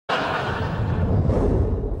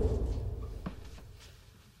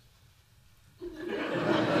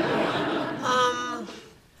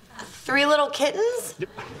little kittens?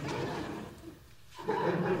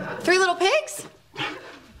 3 little pigs?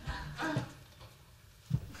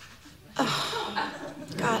 Oh,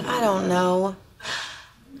 God, I don't know.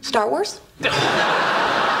 Star Wars? Did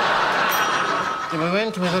we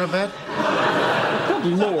win? Can we go to bed?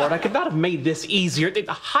 Good Lord, I could not have made this easier. The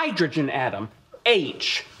hydrogen atom,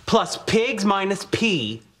 H, plus pigs minus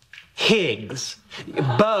P, Higgs.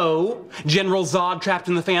 Bo, General Zod trapped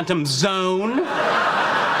in the Phantom Zone.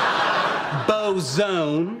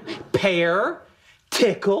 Boson, pear,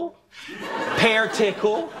 tickle, pear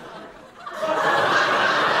tickle.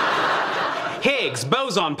 Higgs,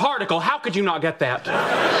 boson, particle. How could you not get that?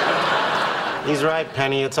 He's right,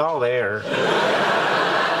 Penny. It's all there.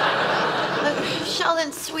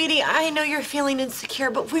 Sheldon, sweetie, I know you're feeling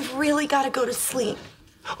insecure, but we've really got to go to sleep.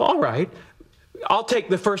 All right. I'll take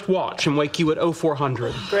the first watch and wake you at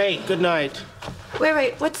 0400. Great. Good night.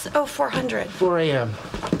 Wait, what's 0400? 4 a.m.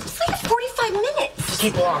 It's like 45 minutes.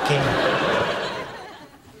 Keep walking.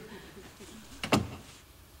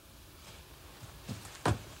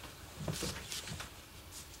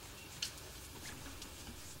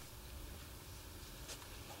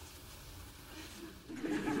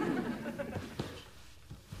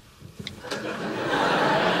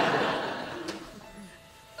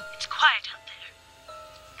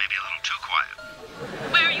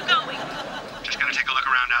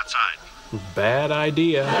 Bad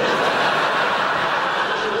idea.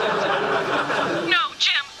 No,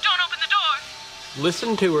 Jim, don't open the door.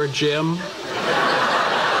 Listen to her, Jim.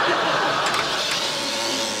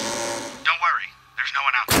 Don't worry, there's no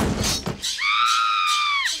one out there.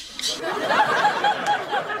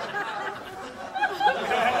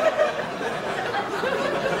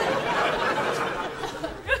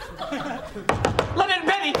 Leonard and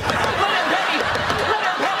Penny! Leonard and Penny! Leonard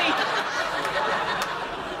and Penny!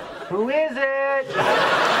 Who is it?